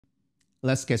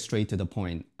Let's get straight to the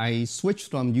point. I switched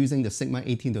from using the Sigma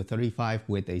 18-35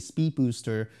 with a speed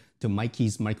booster to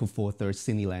Meike's Micro Four Thirds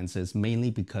Cine lenses mainly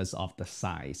because of the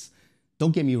size.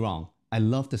 Don't get me wrong, I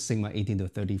love the Sigma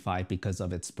 18-35 because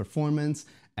of its performance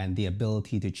and the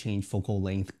ability to change focal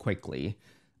length quickly.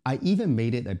 I even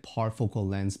made it a par focal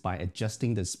lens by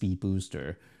adjusting the speed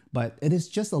booster, but it is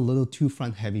just a little too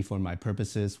front heavy for my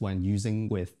purposes when using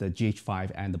with the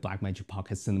GH5 and the Blackmagic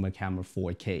Pocket Cinema Camera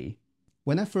 4K.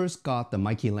 When I first got the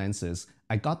Meike lenses,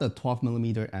 I got the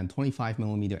 12mm and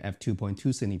 25mm f2.2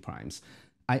 Cine Primes.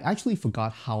 I actually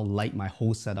forgot how light my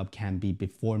whole setup can be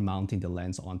before mounting the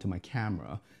lens onto my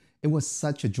camera. It was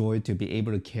such a joy to be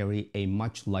able to carry a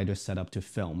much lighter setup to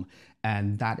film,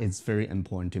 and that is very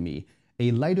important to me. A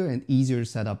lighter and easier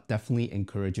setup definitely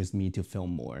encourages me to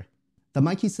film more. The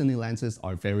Meike Cine lenses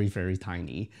are very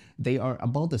tiny. They are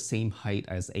about the same height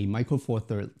as a Micro Four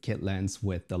Thirds kit lens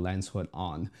with the lens hood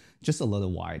on, just a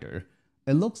little wider.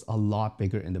 It looks a lot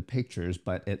bigger in the pictures,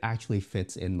 but it actually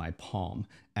fits in my palm,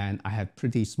 and I have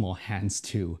pretty small hands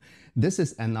too. This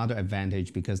is another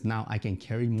advantage because now I can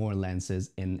carry more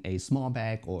lenses in a small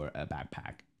bag or a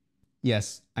backpack.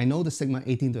 Yes, I know the Sigma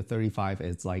 18-35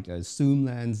 is like a zoom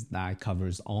lens that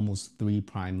covers almost 3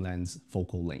 prime lens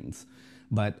focal lengths.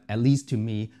 But at least to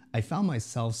me, I found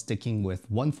myself sticking with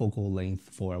one focal length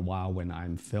for a while when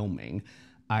I'm filming.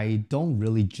 I don't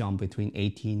really jump between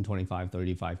 18, 25,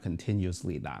 35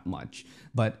 continuously that much.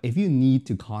 But if you need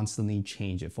to constantly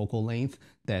change a focal length,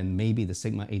 then maybe the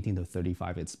Sigma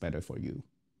 18-35 is better for you.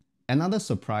 Another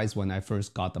surprise when I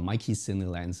first got the Meike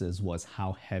Cine lenses was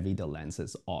how heavy the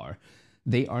lenses are.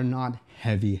 They are not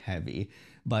heavy,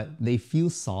 but they feel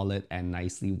solid and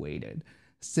nicely weighted.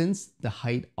 Since the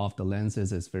height of the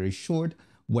lenses is very short,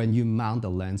 when you mount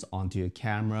the lens onto your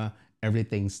camera,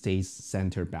 everything stays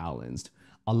center balanced.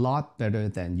 A lot better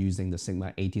than using the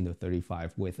Sigma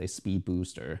 18-35 with a speed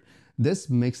booster. This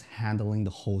makes handling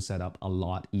the whole setup a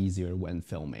lot easier when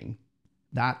filming.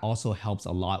 That also helps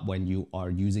a lot when you are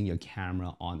using your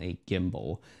camera on a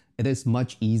gimbal. It is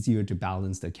much easier to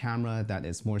balance the camera that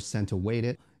is more center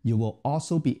weighted. You will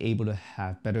also be able to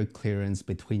have better clearance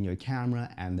between your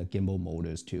camera and the gimbal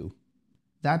motors too.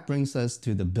 That brings us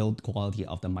to the build quality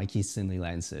of the Meike Cine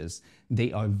lenses.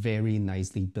 They are very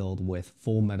nicely built with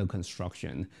full metal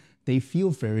construction. They feel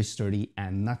very sturdy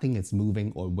and nothing is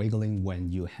moving or wiggling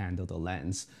when you handle the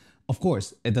lens. Of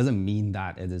course, it doesn't mean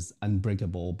that it is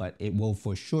unbreakable, but it will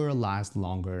for sure last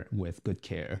longer with good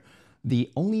care.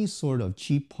 The only sort of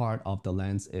cheap part of the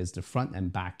lens is the front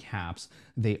and back caps.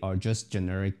 They are just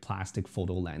generic plastic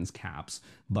photo lens caps,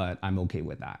 but I'm okay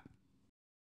with that.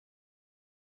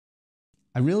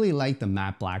 I really like the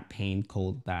matte black paint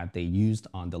coat that they used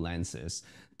on the lenses.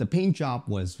 The paint job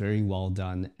was very well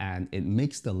done and it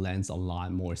makes the lens a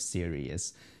lot more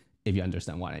serious, if you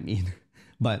understand what I mean.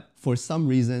 But for some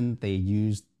reason, they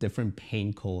used different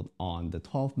paint coat on the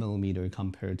 12mm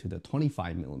compared to the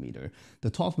 25mm. The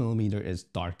 12mm is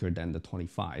darker than the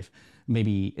 25.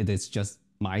 Maybe it is just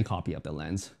my copy of the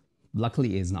lens.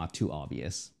 Luckily, it's not too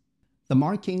obvious. The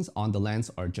markings on the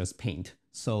lens are just paint,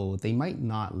 so they might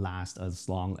not last as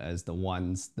long as the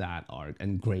ones that are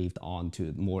engraved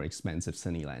onto more expensive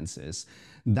Cine lenses.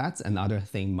 That's another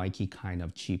thing Meike kind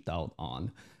of cheaped out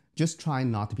on. Just try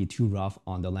not to be too rough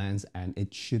on the lens and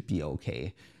it should be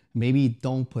okay. Maybe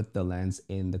don't put the lens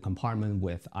in the compartment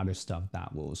with other stuff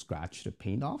that will scratch the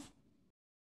paint off.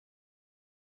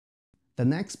 The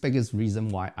next biggest reason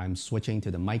why I'm switching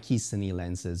to the Meike Cine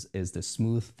lenses is the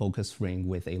smooth focus ring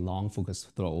with a long focus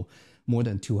throw, more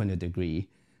than 200 degrees.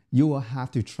 You will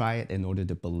have to try it in order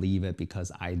to believe it because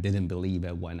I didn't believe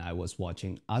it when I was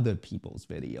watching other people's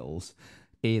videos.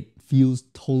 It feels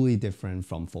totally different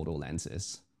from photo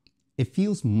lenses. It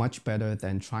feels much better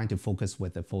than trying to focus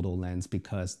with a photo lens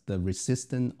because the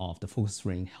resistance of the focus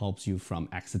ring helps you from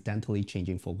accidentally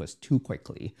changing focus too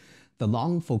quickly. The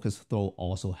long focus throw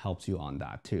also helps you on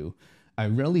that too. I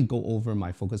rarely go over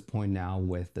my focus point now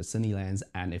with the Cine lens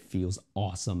and it feels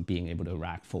awesome being able to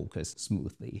rack focus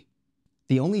smoothly.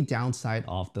 The only downside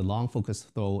of the long focus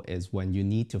throw is when you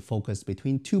need to focus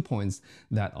between 2 points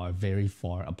that are very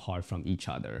far apart from each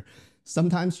other.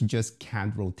 Sometimes you just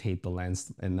can't rotate the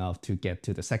lens enough to get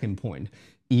to the second point.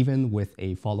 Even with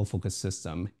a follow focus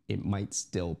system, it might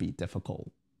still be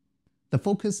difficult. The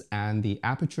focus and the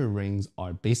aperture rings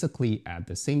are basically at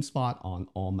the same spot on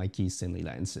all Meike Cine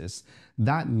lenses.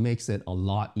 That makes it a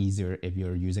lot easier if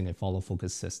you're using a follow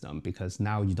focus system because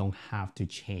now you don't have to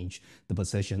change the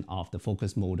position of the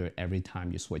focus motor every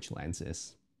time you switch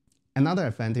lenses. Another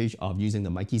advantage of using the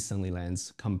Meike Cine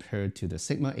lens compared to the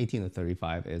Sigma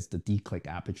 18-35 is the D-click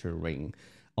aperture ring.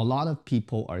 A lot of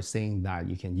people are saying that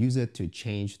you can use it to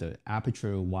change the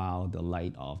aperture while the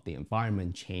light of the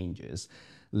environment changes,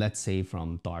 let's say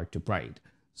from dark to bright.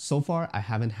 So far, I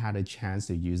haven't had a chance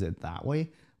to use it that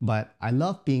way, but I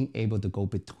love being able to go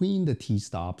between the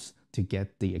T-stops to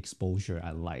get the exposure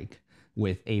I like.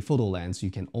 With a photo lens,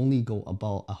 you can only go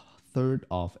about a third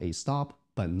of a stop,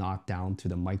 but not down to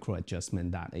the micro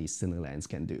adjustment that a cine lens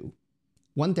can do.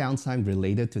 One downside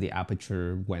related to the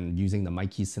aperture when using the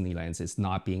Meike Cine lens is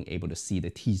not being able to see the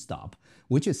T-stop,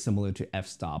 which is similar to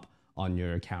f-stop on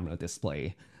your camera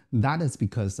display. That is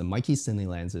because the Meike Cine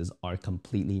lenses are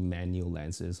completely manual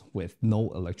lenses with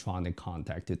no electronic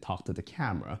contact to talk to the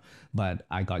camera, but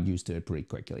I got used to it pretty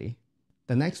quickly.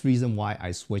 The next reason why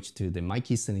I switched to the Meike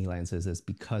Cine lenses is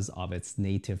because of its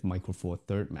native Micro Four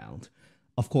Thirds mount.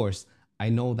 Of course, I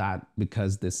know that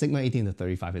because the Sigma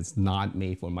 18-35 is not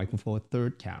made for Micro Four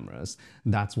Thirds cameras,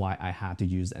 that's why I had to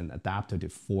use an adapter to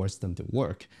force them to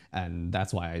work, and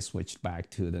that's why I switched back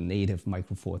to the native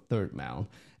Micro Four Thirds mount.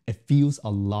 It feels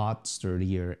a lot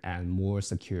sturdier and more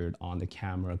secured on the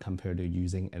camera compared to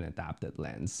using an adapted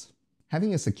lens.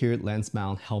 Having a secured lens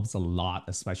mount helps a lot,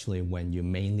 especially when you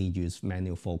mainly use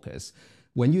manual focus.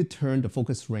 When you turn the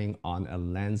focus ring on a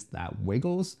lens that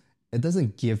wiggles, it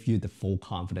doesn't give you the full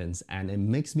confidence, and it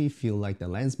makes me feel like the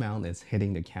lens mount is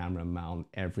hitting the camera mount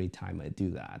every time I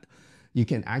do that. You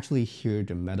can actually hear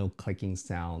the metal clicking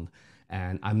sound,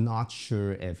 and I'm not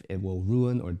sure if it will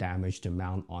ruin or damage the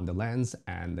mount on the lens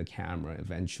and the camera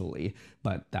eventually,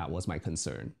 but that was my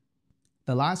concern.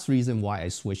 The last reason why I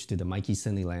switched to the Meike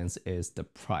Cine lens is the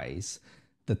price.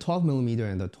 The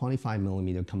 12mm and the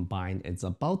 25mm combined is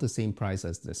about the same price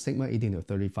as the Sigma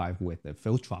 18-35 with the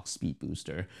Filtrox speed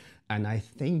booster, and I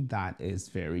think that is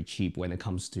very cheap when it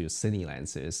comes to cine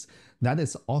lenses. That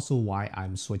is also why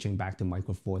I'm switching back to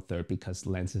Micro Four Thirds because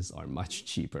lenses are much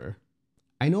cheaper.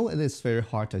 I know it is very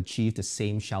hard to achieve the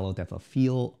same shallow depth of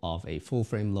field of a full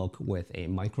frame look with a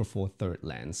Micro Four Thirds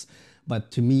lens,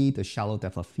 but to me the shallow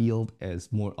depth of field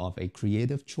is more of a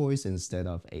creative choice instead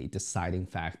of a deciding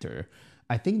factor.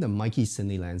 I think the Meike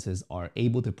Cine lenses are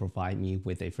able to provide me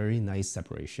with a very nice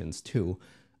separations too.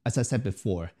 As I said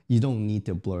before, you don't need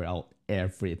to blur out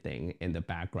everything in the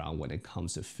background when it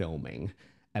comes to filming.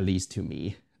 At least to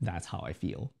me, that's how I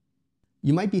feel.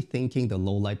 You might be thinking the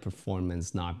low light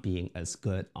performance not being as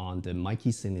good on the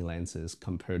Meike Cine lenses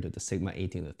compared to the Sigma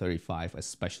 18-35,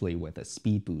 especially with a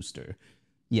speed booster.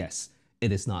 Yes,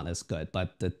 it is not as good,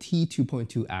 but the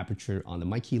t2.2 aperture on the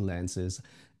Meike lenses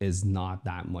is not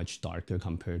that much darker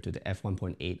compared to the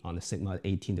f1.8 on the Sigma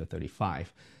 18-35.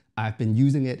 I've been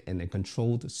using it in a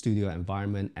controlled studio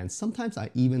environment, and sometimes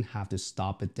I even have to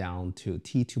stop it down to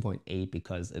t2.8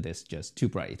 because it is just too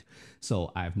bright.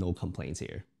 So I have no complaints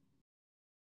here.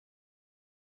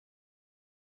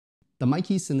 The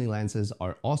Meike Cine lenses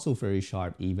are also very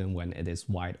sharp even when it is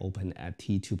wide open at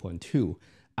t2.2.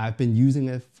 I've been using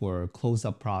it for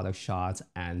close-up product shots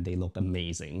and they look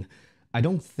amazing. I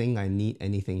don't think I need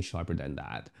anything sharper than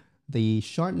that. The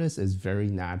sharpness is very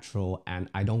natural and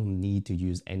I don't need to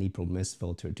use any pro-mist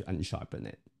filter to unsharpen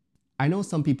it. I know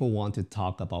some people want to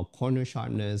talk about corner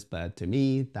sharpness, but to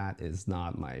me, that is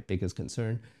not my biggest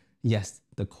concern. Yes,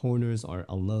 the corners are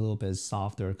a little bit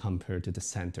softer compared to the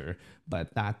center,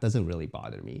 but that doesn't really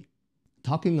bother me.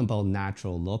 Talking about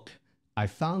natural look, I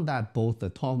found that both the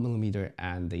 12mm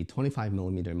and the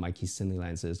 25mm Meike Cine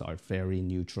lenses are very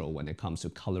neutral when it comes to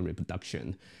color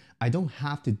reproduction. I don't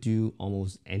have to do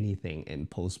almost anything in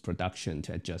post-production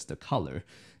to adjust the color.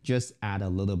 Just add a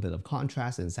little bit of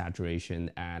contrast and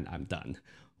saturation and I'm done,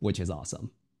 which is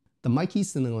awesome. The Meike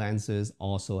Cine lenses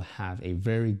also have a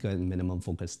very good minimum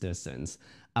focus distance.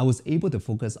 I was able to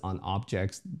focus on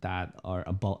objects that are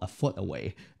about a foot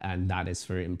away, and that is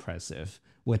very impressive.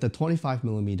 With a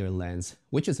 25mm lens,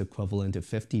 which is equivalent to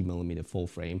 50mm full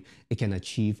frame, it can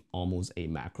achieve almost a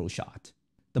macro shot.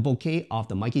 The bokeh of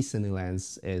the Meike Cine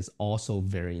lens is also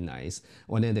very nice.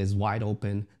 When it is wide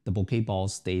open, the bokeh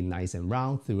balls stay nice and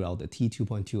round throughout the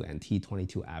t2.2 and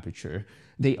t22 aperture.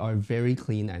 They are very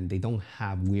clean and they don't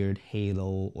have weird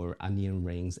halo or onion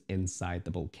rings inside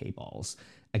the bokeh balls.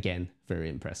 Again, very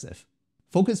impressive.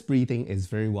 Focus breathing is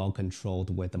very well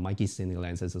controlled with the Meike Cine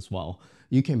lenses as well.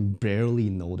 You can barely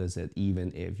notice it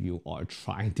even if you are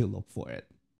trying to look for it.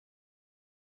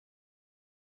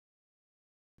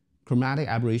 Chromatic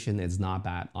aberration is not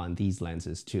bad on these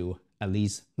lenses too, at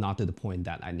least not to the point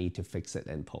that I need to fix it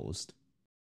in post.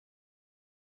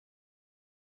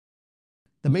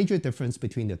 The major difference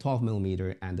between the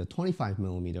 12mm and the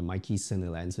 25mm Meike Cine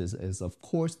lenses is of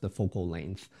course the focal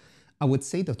length. I would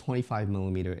say the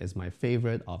 25mm is my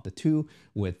favorite of the two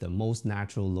with the most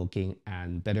natural looking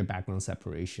and better background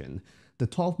separation. The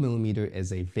 12mm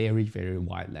is a very, very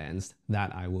wide lens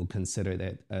that I will consider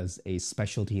it as a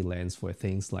specialty lens for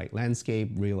things like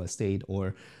landscape, real estate,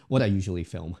 or what I usually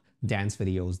film, dance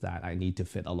videos that I need to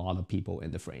fit a lot of people in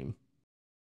the frame.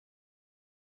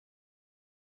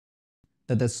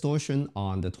 The distortion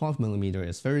on the 12mm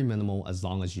is very minimal as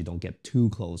long as you don't get too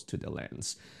close to the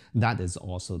lens. That is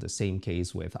also the same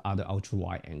case with other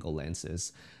ultra-wide angle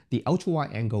lenses. The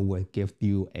ultra-wide angle will give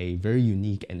you a very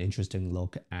unique and interesting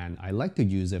look, and I like to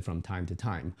use it from time to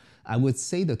time. I would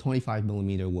say the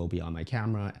 25mm will be on my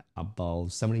camera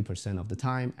about 70% of the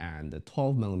time, and the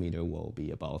 12mm will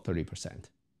be about 30%.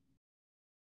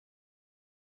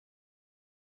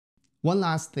 One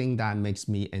last thing that makes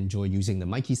me enjoy using the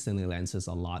Meike Cine lenses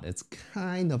a lot is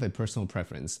kind of a personal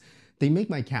preference. They make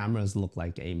my cameras look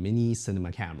like a mini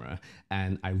cinema camera,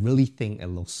 and I really think it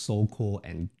looks so cool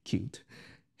and cute.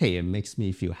 Hey, it makes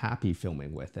me feel happy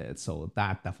filming with it, so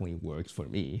that definitely works for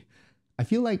me. I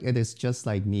feel like it is just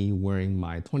like me wearing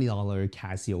my $20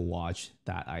 Casio watch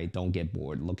that I don't get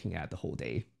bored looking at the whole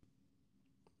day.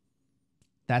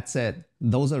 That's it.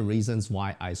 Those are reasons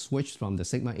why I switched from the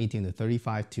Sigma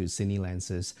 18-35 to Cine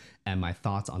lenses and my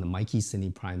thoughts on the Meike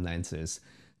Cine Prime lenses.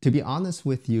 To be honest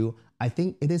with you, I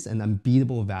think it is an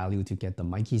unbeatable value to get the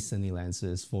Meike Cine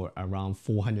lenses for around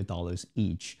 $400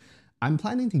 each. I'm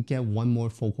planning to get one more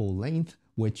focal length,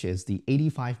 which is the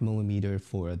 85mm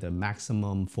for the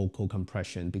maximum focal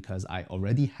compression because I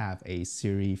already have a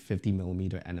series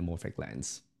 50mm anamorphic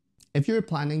lens. If you're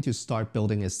planning to start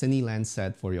building a Cine lens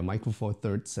set for your Micro Four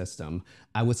Thirds system,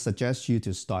 I would suggest you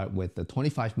to start with the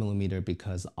 25mm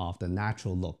because of the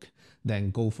natural look.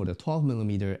 Then go for the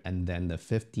 12mm and then the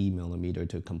 50mm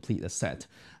to complete the set.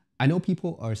 I know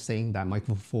people are saying that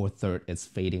Micro Four Thirds is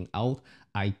fading out.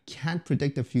 I can't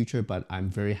predict the future, but I'm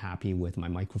very happy with my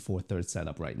Micro Four Thirds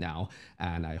setup right now,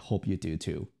 and I hope you do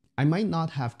too. I might not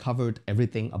have covered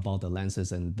everything about the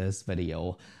lenses in this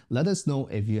video. Let us know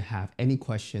if you have any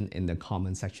question in the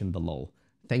comment section below.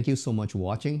 Thank you so much for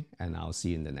watching, and I'll see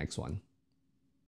you in the next one.